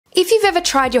If you've ever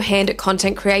tried your hand at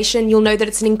content creation, you'll know that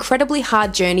it's an incredibly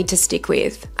hard journey to stick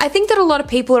with. I think that a lot of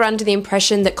people are under the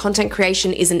impression that content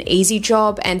creation is an easy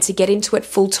job and to get into it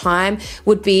full time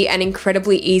would be an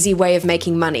incredibly easy way of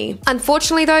making money.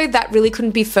 Unfortunately though, that really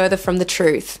couldn't be further from the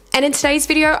truth. And in today's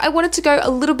video, I wanted to go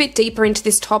a little bit deeper into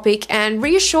this topic and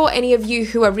reassure any of you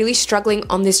who are really struggling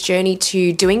on this journey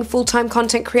to doing full-time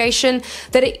content creation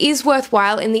that it is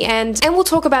worthwhile in the end, and we'll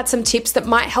talk about some tips that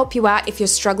might help you out if you're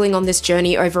struggling on this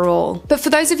journey overall. But for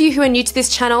those of you who are new to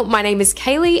this channel, my name is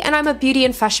Kaylee and I'm a beauty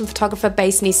and fashion photographer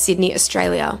based near Sydney,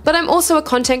 Australia. But I'm also a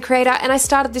content creator and I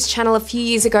started this channel a few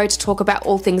years ago to talk about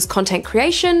all things content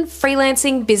creation,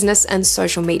 freelancing, business and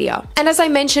social media. And as I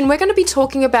mentioned, we're going to be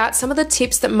talking about some of the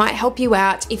tips that might help you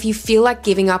out if you feel like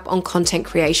giving up on content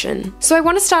creation. So I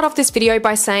want to start off this video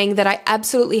by saying that I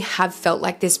absolutely have felt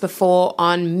like this before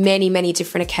on many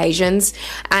different occasions.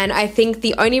 And I think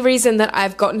the only reason that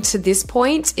I've gotten to this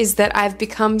point is that I've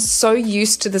become so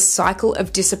used to the cycle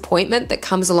of disappointment that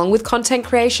comes along with content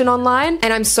creation online.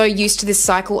 And I'm so used to this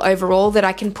cycle overall that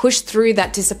I can push through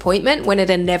that disappointment when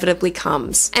it inevitably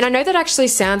comes. And I know that actually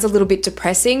sounds a little bit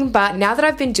depressing, but now that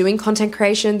I've been doing content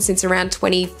creation since around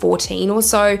 2014 or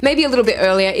so, maybe a little bit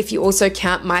earlier if you also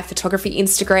count my photography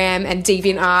Instagram and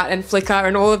DeviantArt and Flickr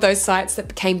and all of those sites that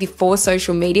became before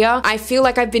social media, I feel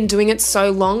like I've been doing it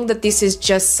so long that this is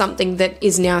just something that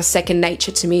is now second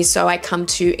nature to me, so I come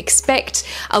to expect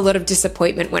a lot of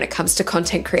disappointment when it comes to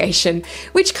content creation,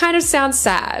 which kind of sounds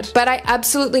sad. But I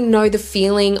absolutely know the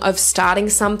feeling of starting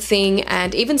something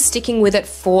and even sticking with it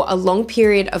for a long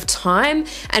period of time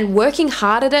and working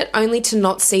hard at it only to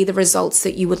not see the results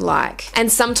that you would like.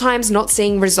 And sometimes not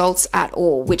seeing results at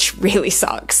all, which really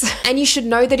sucks. And you should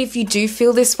know that if you do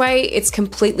feel this way, it's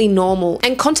completely normal.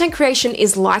 And content creation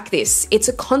is like this. It's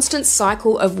a constant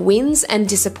cycle of wins and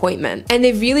disappointment. And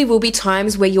there really will be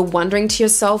times where you're wondering to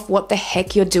yourself what the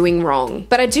heck you're doing wrong.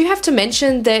 But I do have to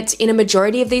mention that in a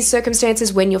majority of these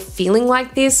circumstances, when you're feeling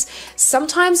like this,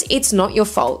 sometimes it's not your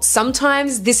fault.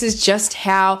 Sometimes this is just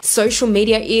how social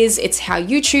media is, it's how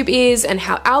YouTube is and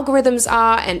how algorithms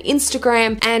are and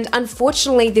Instagram. And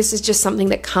unfortunately, this is just something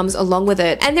that comes along with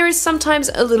it. And there is sometimes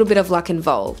a little bit of luck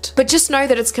involved. But just know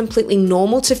that it's completely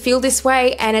normal to feel this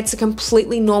way, and it's a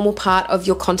completely normal part of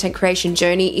your content creation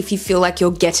journey if you feel like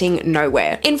you're getting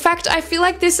nowhere. In fact, I feel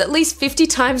like this at least 50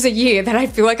 times a year that I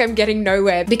feel like I'm getting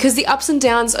nowhere because the ups and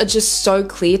downs are just so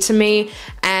clear to me.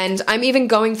 And I'm even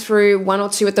going through one or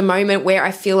two at the moment where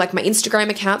I feel like my Instagram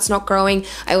account's not growing.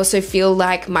 I also feel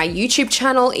like my YouTube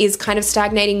channel is kind of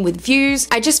stagnating with views.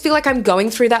 I just feel like I'm going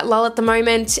through that lull at the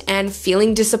moment and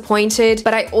feeling disappointed.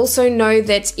 But I also know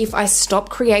that if I stop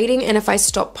creating and if I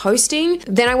stop posting,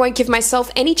 then I won't give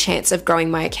myself any chance of growing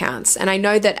my accounts. And I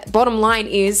know that bottom line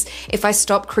is if I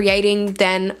stop creating,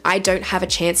 then I don't have a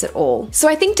chance at all. So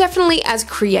I think definitely as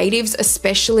creatives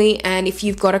especially, and if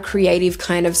you've got a creative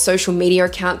kind of social media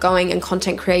account going and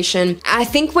content creation, I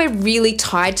think we're really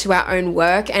tied to our own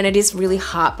work, and it is really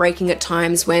heartbreaking at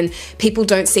times when people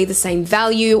don't see the same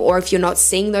value, or if you're not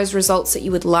seeing those results that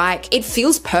you would like. It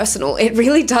feels personal. It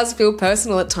really does feel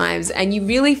personal at times, and you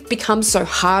really become so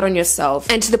hard on yourself,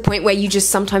 and to the point where you just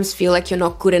sometimes feel like you're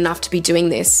not good enough to be doing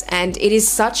this. And it is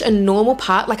such a normal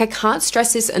part, like I can't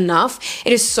stress this enough.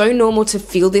 It is so normal to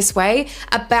feel this way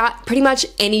about pretty much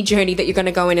any journey that you're going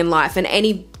to go in life, and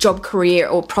any job, career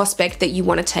or prospect that you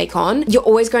want to take on. You're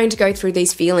always going to go through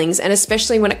these feelings, and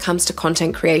especially when it comes to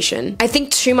content creation. I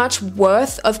think too much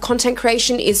worth of content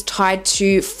creation is tied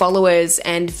to followers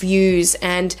and views,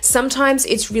 and sometimes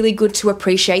it's really good to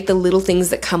appreciate the little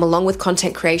things that come along with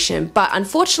content creation, but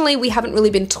unfortunately we haven't really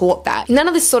been taught that. None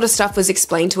of this sort of stuff was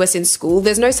explained to us in school.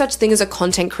 There's no such thing as a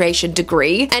content creation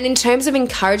degree, and in terms of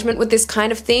encouragement with this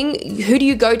kind of thing, who do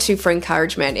you go to for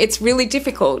encouragement? It's really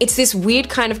difficult. It's this weird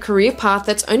kind of career path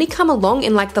that's only come along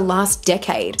in like the last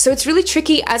decade. So it's really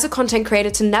tricky as a content creator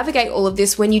to navigate all of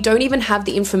this when you don't even have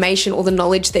the information or the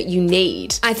knowledge that you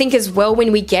need. I think as well,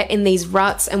 when we get in these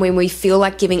ruts and when we feel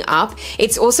like giving up,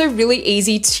 it's also really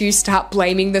easy to start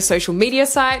blaming the social media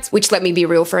sites, which, let me be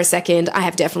real for a second, I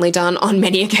have definitely done on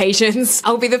many occasions.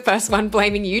 I'll be the first one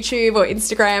blaming YouTube or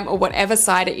Instagram or whatever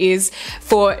site it is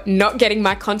for not getting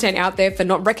my content out there, for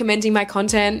not recommending my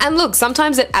content. And look,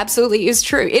 sometimes it absolutely is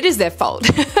true. It is their fault.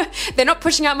 They're not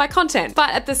pushing pushing out my content. But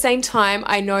at the same time,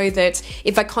 I know that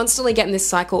if I constantly get in this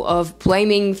cycle of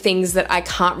blaming things that I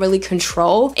can't really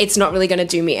control, it's not really going to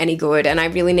do me any good. And I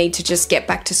really need to just get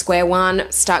back to square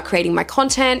one, start creating my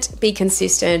content, be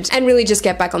consistent, and really just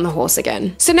get back on the horse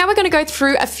again. So now we're going to go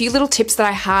through a few little tips that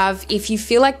I have if you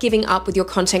feel like giving up with your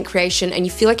content creation and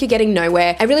you feel like you're getting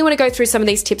nowhere. I really want to go through some of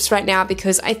these tips right now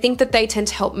because I think that they tend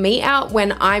to help me out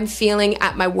when I'm feeling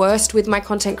at my worst with my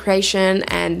content creation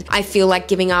and I feel like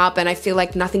giving up and I feel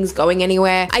like nothing's going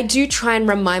anywhere. I do try and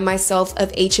remind myself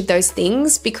of each of those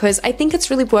things because I think it's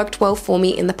really worked well for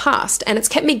me in the past and it's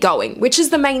kept me going, which is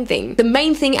the main thing. The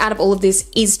main thing out of all of this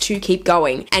is to keep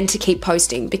going and to keep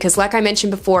posting because like I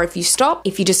mentioned before, if you stop,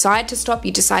 if you decide to stop,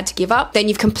 you decide to give up, then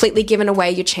you've completely given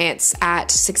away your chance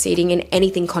at succeeding in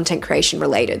anything content creation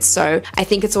related. So I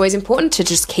think it's always important to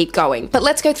just keep going. But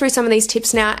let's go through some of these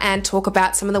tips now and talk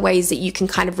about some of the ways that you can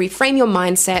kind of reframe your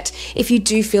mindset if you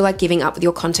do feel like giving up with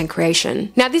your content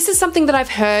creation. Now, this is something that I've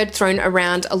heard thrown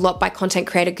around a lot by content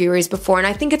creator gurus before, and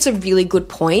I think it's a really good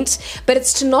point, but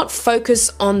it's to not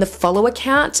focus on the follower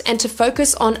count and to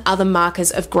focus on other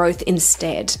markers of growth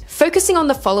instead. Focusing on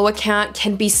the follower count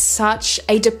can be such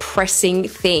a depressing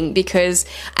thing because,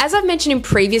 as I've mentioned in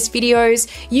previous videos,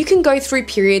 you can go through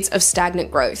periods of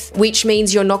stagnant growth, which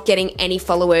means you're not getting any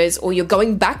followers or you're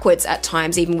going backwards at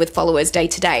times, even with followers day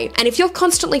to day. And if you're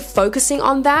constantly focusing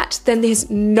on that, then there's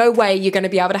no way you're going to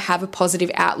be able to have a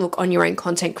positive outlook on your own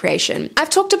content creation. I've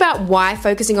talked about why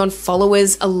focusing on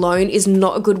followers alone is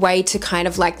not a good way to kind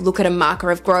of like look at a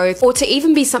marker of growth or to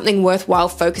even be something worthwhile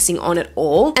focusing on at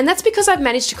all. And that's because I've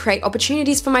managed to create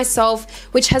opportunities for myself,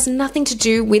 which has nothing to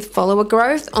do with follower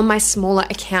growth on my smaller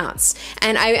accounts.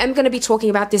 And I am going to be talking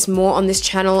about this more on this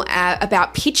channel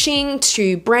about pitching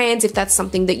to brands if that's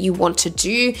something that you want to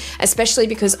do, especially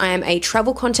because I am a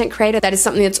travel content creator. That is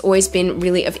something that's always been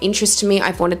really of interest to me.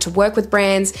 I've wanted to work with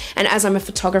brands, and as I'm a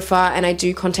photographer and I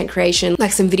do content creation,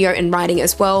 like some video and writing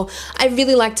as well, I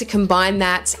really like to combine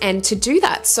that and to do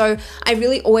that. So I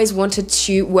really always wanted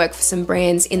to work for some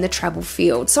brands in the travel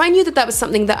field. So I knew that that was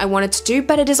something that I wanted to do,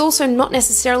 but it is also not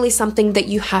necessarily something that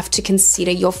you have to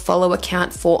consider your follower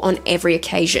count for on every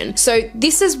occasion. So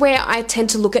this is where I tend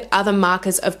to look at other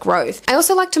markers of growth. I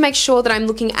also like to make sure that I'm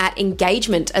looking at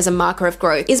engagement as a marker of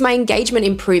growth. Is my engagement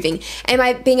improving? Am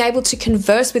I being able to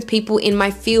converse with people in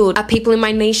my field? Are people in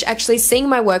my niche actually seeing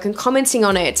my work and commenting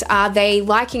on it? Are they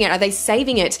liking it? Are they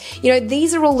saving it? You know,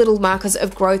 these are all little markers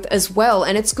of growth as well.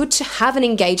 And it's good to have an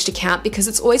engaged account because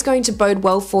it's always going to bode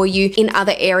well for you in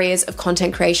other areas of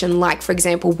content creation, like for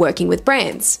example, working with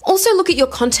brands. Also look at your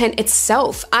content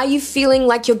itself. Are you feeling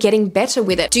like you're getting better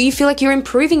with it? Do you feel like you're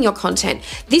improving your content?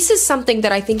 This is something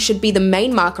that I think should be the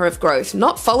main marker of growth,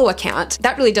 not follower count.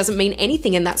 That really doesn't mean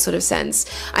anything in that sort of sense.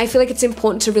 I feel like it's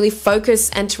important to really focus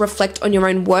and to reflect on your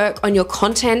own work, on your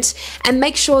content, and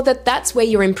make sure that that's where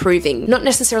you're improving, not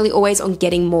necessarily always on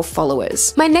getting more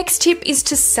followers. My next tip is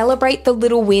to celebrate the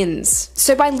little wins.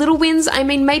 So by little wins, I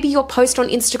mean maybe your post on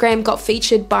Instagram got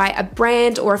featured by a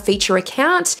brand or a feature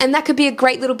account, and that could be a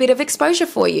great little bit of exposure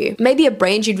for you. Maybe a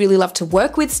brand you'd really love to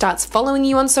work with starts following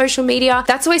you on social media.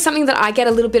 That's always something that I get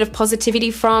a little bit of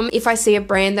positivity from. If I see a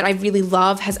brand that I really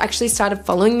love has actually started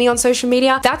following me on social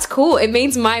media, that's cool. It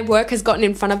means my work has gotten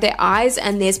in front of their eyes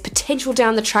and there's potential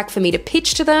down the track for me to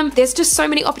pitch to them. There's just so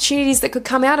many opportunities that could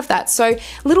come out of that. So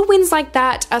little wins like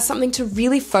that are something to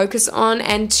really focus on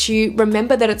and to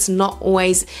remember that it's not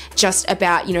always just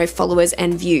about, you know, followers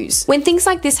and views. When things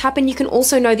like this happen, you can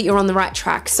also know that you're on the right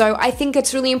track. So I think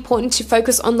it's really important to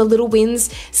focus on the little wins,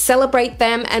 celebrate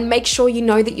them, and make sure you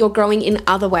know that you're growing in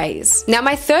other ways. Now,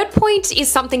 my third point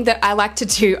is something that I like to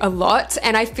do a lot,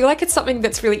 and I feel like it's something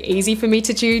that's really easy for me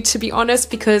to do, to be honest,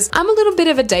 because I'm a little bit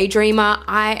of a daydreamer.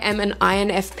 I am an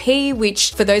INFP,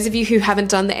 which for those of you who haven't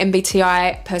done the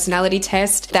MBTI personality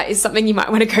test, that is something you might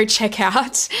want to go check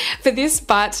out for this,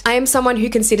 but I am someone who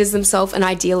considers themselves an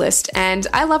idealist, and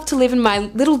I love to live in my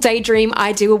little daydream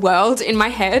ideal world in my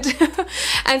head.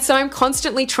 And so I'm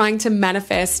constantly trying to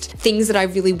manifest things that I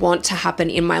really want to happen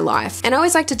in my life. And I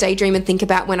always like to daydream and think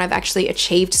about when I've actually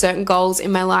achieved certain goals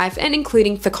in my life, and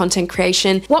including for content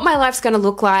creation, what my life's going to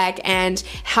look like and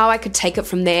how I could take it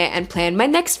from there and plan my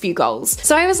next few goals.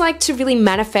 So I always like to really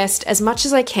manifest as much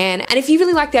as I can. And if you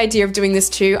really like the idea of doing this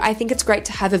too, I think it's great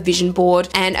to have a vision board.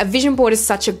 And a vision board is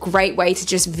such a great way to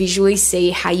just visually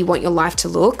see how you want your life to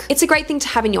look. It's a great thing to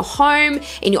have in your home,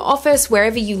 in your office,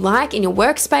 wherever you like, in your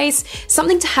workspace,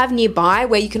 something to have nearby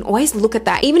where you can always look at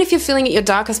that. Even if you're feeling at your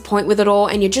darkest point with it all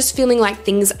and you're just feeling like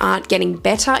things aren't getting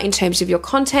better in terms of your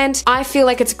content, I feel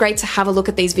like it's great to have a look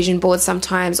at these vision boards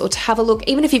sometimes, or to have a look,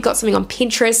 even if you've got something on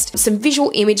Pinterest, some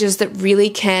visual images that really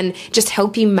can just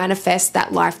help you manifest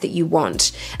that life that you want.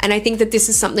 much. And I think that this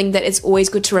is something that it's always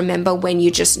good to remember when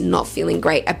you're just not feeling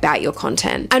great about your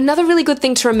content. Another really good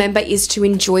thing to remember is to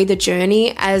enjoy the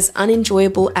journey, as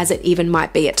unenjoyable as it even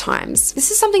might be at times.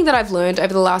 This is something that I've learned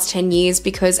over the last 10 years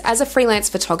because as a freelance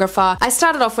photographer, I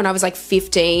started off when I was like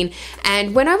 15,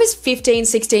 and when I was 15,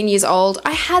 16 years old,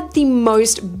 I had the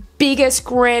most biggest,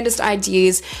 grandest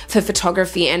ideas for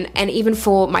photography and even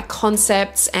for my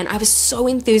concepts, and I was so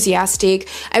enthusiastic.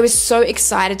 I was so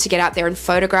excited to get out there and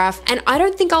photograph, and I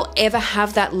don't think I'll ever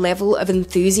have that level of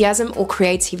enthusiasm or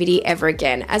creativity ever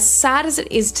again. As sad as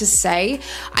it is to say,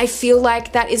 I feel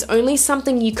like that is only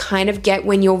something you kind of get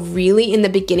when you're really in the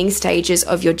beginning stages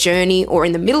of your journey, or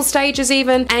in the middle stages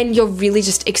even, and you're really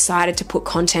just excited to put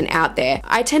content out there.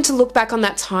 I tend to look back on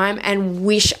that time and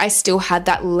wish I still had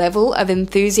that level of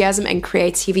enthusiasm and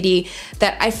creativity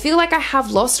that I feel like I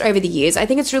have lost over the years. I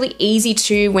think it's really easy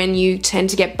to, when you tend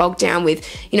to get bogged down with,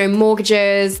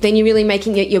 mortgages, then you're really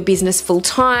making it your business full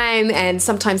time, and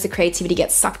sometimes the creativity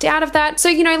gets sucked out of that. So,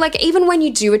 like even when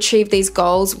you do achieve these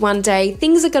goals one day,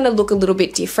 things are going to look a little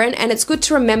bit different, and it's good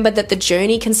to remember that the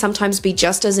journey can sometimes be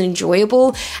just as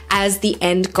enjoyable as the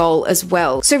end goal as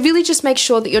well. So really just make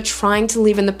sure that you're trying to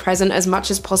live in the present as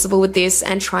much as possible with this,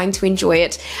 and trying to enjoy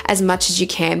it as much as you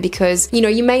can, because,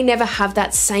 you may never have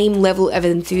that same level of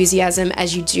enthusiasm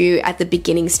as you do at the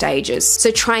beginning stages.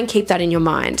 So try and keep that in your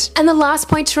mind. And the last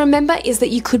point to remember is that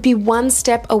you could be one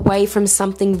step away from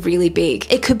something really big.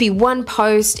 It could be one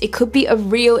post, it could be a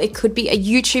reel, it could be a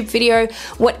YouTube video,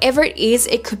 whatever it is,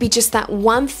 it could be just that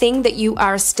one thing that you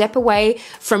are a step away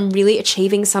from really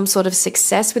achieving some sort of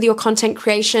success with your content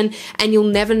creation, and you'll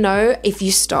never know if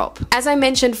you stop. As I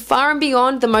mentioned, far and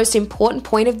beyond, the most important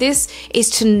point of this is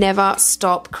to never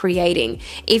stop creating.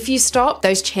 If you stop,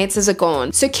 those chances are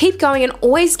gone. So keep going, and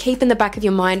always keep in the back of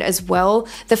your mind as well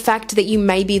the fact that you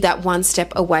may be that one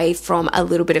step away from a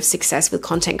little bit of success with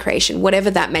content creation, whatever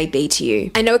that may be to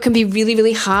you. I know it can be really,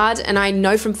 really hard, and I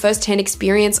know from firsthand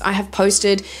experience, I have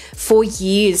posted for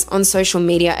years on social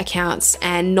media accounts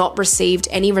and not received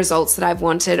any results that I've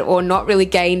wanted, or not really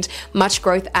gained much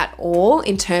growth at all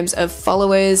in terms of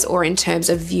followers or in terms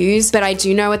of views. But I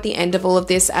do know at the end of all of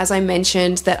this, as I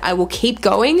mentioned, that I will keep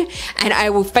going, and I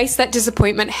will face that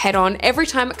disappointment head on every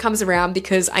time it comes around,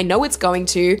 because I know it's going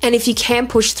to. And if you can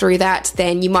push through that,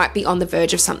 then you might be on the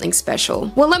verge of something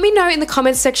special. Well, let me know in the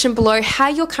comments section below how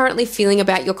you're currently feeling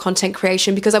about your content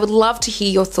creation, because I would love to hear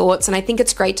your thoughts, and I think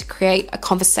it's great to create a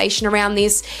conversation around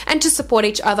this and to support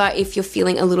each other if you're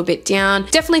feeling a little bit down.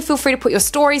 Definitely feel free to put your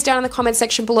stories down in the comment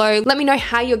section below. Let me know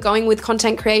how you're going with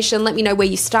content creation. Let me know where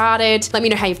you started. Let me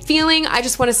know how you're feeling. I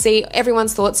just want to see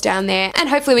everyone's thoughts down there, and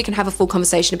hopefully we can have a full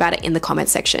conversation about it in the comment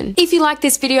section. If you like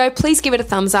this video, please give it a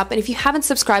thumbs up, and if you haven't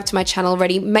subscribed to my channel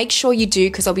already, make sure you do,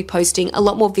 because I'll be posting a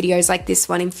lot more videos like this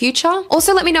one in future.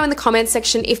 Also, let me know in the comments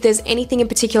section if there's anything in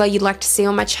particular you'd like to see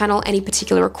on my channel, any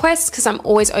particular requests, because I'm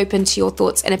always open to your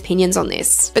thoughts and opinions on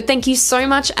this. But thank you so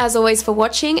much as always for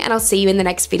watching, and I'll see you in the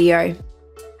next video.